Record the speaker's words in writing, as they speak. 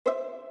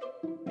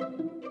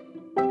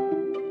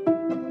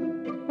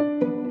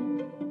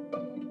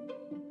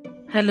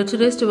Hello,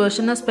 today's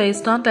devotion is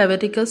based on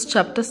Leviticus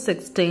chapter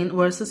 16,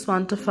 verses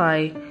 1 to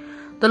 5.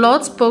 The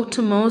Lord spoke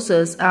to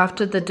Moses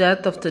after the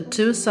death of the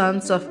two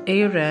sons of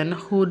Aaron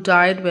who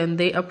died when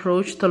they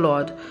approached the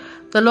Lord.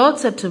 The Lord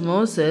said to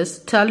Moses,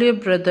 "Tell your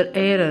brother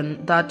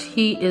Aaron that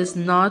he is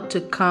not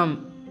to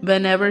come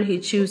whenever he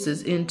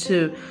chooses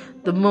into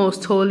the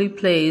most holy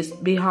place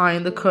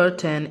behind the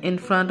curtain in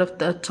front of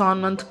the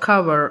atonement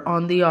cover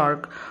on the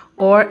ark,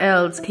 or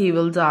else he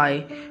will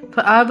die.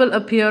 For I will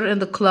appear in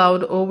the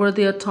cloud over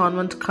the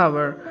atonement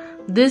cover.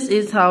 This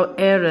is how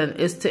Aaron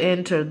is to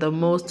enter the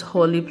most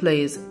holy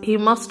place. He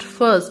must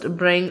first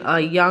bring a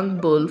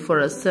young bull for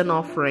a sin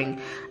offering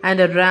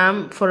and a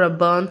ram for a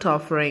burnt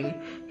offering.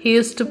 He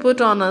is to put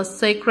on a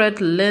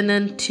sacred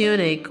linen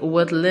tunic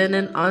with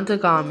linen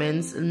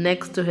undergarments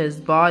next to his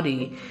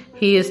body.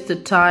 He is to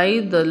tie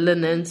the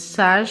linen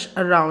sash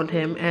around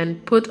him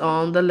and put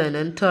on the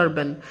linen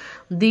turban.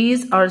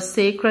 These are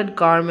sacred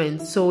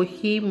garments, so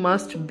he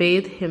must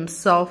bathe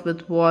himself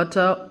with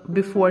water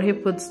before he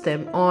puts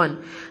them on.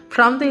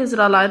 From the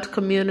Israelite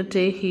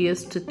community, he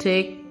is to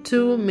take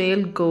 2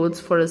 male goats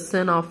for a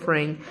sin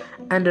offering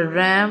and a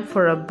ram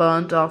for a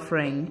burnt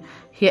offering."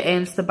 Here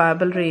ends the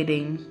Bible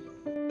reading.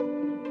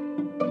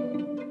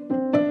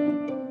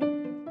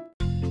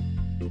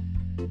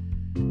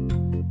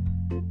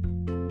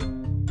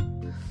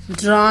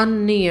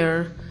 Drawn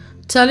near.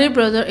 Tell your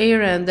brother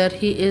Aaron that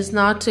he is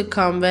not to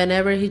come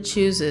whenever he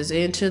chooses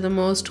into the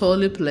most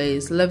holy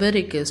place.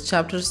 Leviticus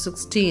chapter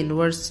 16,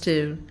 verse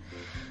 2.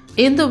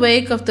 In the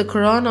wake of the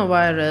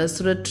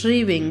coronavirus,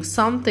 retrieving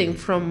something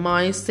from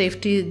my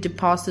safety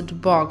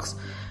deposit box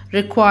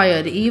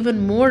required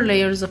even more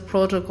layers of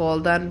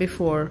protocol than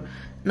before.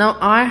 Now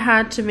I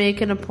had to make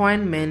an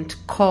appointment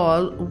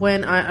call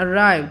when I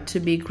arrived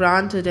to be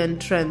granted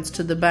entrance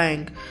to the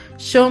bank,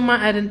 show my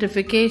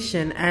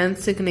identification and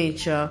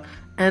signature,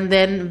 and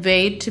then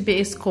wait to be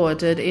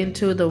escorted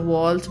into the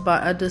vault by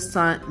a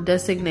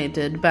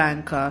designated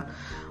banker.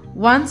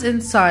 Once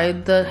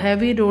inside, the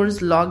heavy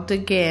doors locked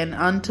again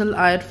until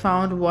I had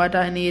found what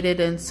I needed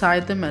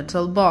inside the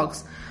metal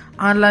box.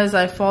 Unless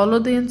I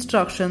followed the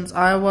instructions,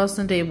 I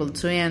wasn't able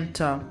to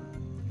enter.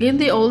 In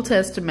the Old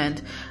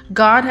Testament,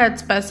 God had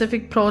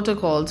specific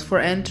protocols for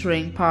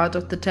entering part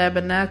of the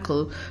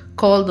tabernacle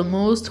called the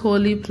Most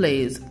Holy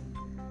Place.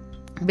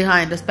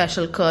 Behind a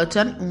special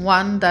curtain,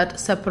 one that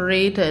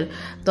separated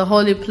the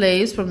holy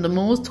place from the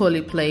most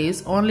holy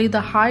place, only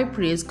the high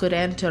priest could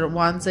enter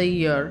once a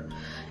year.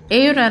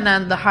 Aaron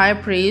and the high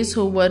priest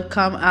who would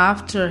come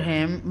after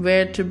him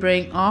were to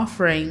bring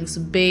offerings,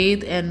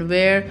 bathe, and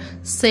wear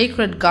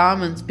sacred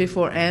garments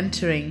before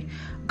entering.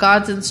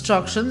 God's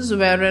instructions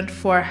weren't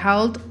for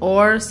health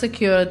or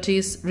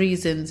security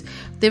reasons.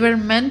 They were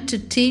meant to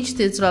teach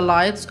the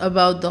Israelites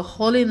about the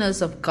holiness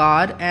of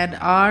God and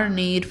our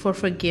need for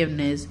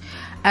forgiveness.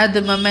 At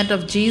the moment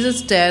of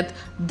Jesus' death,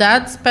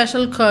 that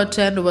special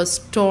curtain was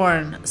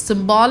torn,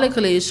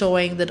 symbolically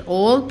showing that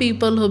all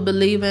people who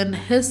believe in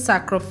his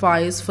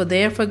sacrifice for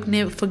their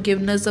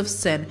forgiveness of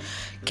sin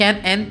can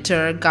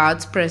enter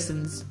God's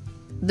presence.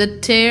 The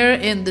tear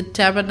in the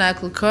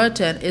tabernacle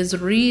curtain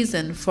is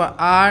reason for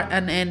our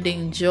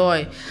unending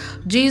joy.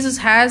 Jesus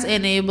has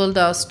enabled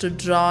us to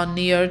draw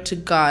near to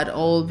God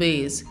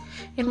always.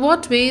 In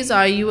what ways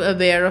are you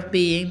aware of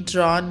being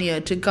drawn near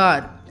to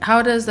God?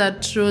 How does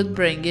that truth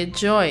bring you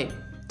joy?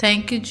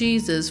 Thank you,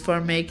 Jesus, for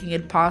making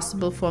it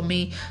possible for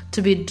me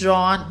to be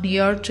drawn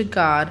near to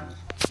God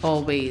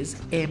always.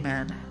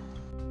 Amen.